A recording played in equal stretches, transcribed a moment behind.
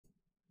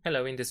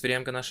Hello, in this video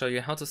I'm gonna show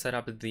you how to set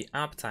up the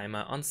app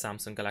timer on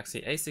Samsung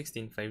Galaxy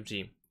A16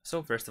 5G.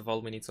 So first of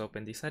all, we need to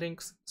open the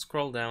settings,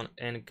 scroll down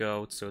and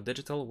go to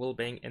digital,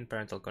 well-being and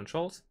parental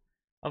controls.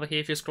 Over here,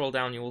 if you scroll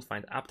down, you will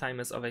find app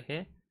timers over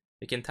here.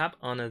 You can tap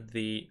on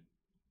the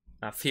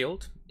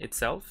field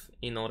itself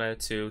in order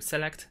to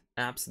select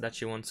apps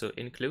that you want to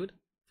include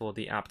for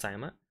the app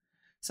timer.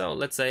 So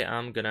let's say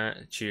I'm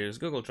gonna choose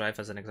Google Drive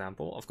as an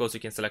example. Of course, you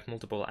can select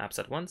multiple apps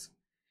at once,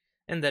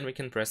 and then we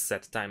can press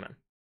set timer.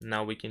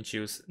 Now we can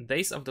choose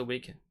days of the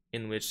week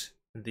in which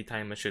the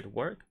timer should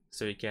work.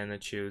 So you can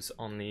choose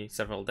only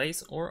several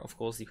days or of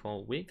course the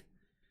whole week.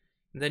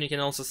 And then you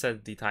can also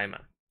set the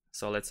timer.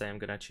 So let's say I'm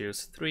gonna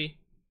choose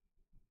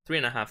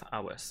 3.5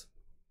 hours.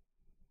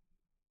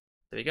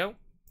 There we go.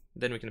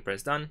 Then we can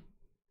press done.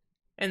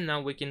 And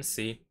now we can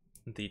see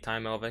the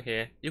timer over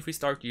here. If we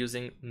start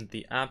using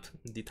the app,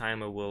 the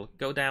timer will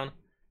go down.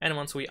 And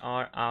once we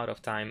are out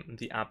of time,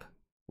 the app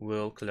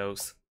will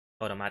close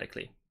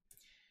automatically.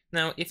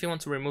 Now, if you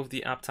want to remove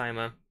the app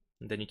timer,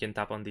 then you can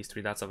tap on these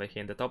three dots over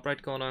here in the top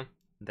right corner,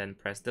 then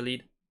press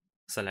delete,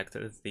 select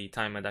the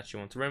timer that you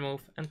want to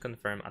remove, and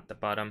confirm at the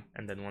bottom,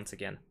 and then once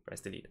again, press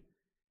delete.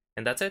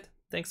 And that's it.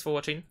 Thanks for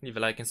watching, leave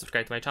a like and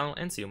subscribe to my channel,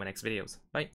 and see you in my next videos. Bye!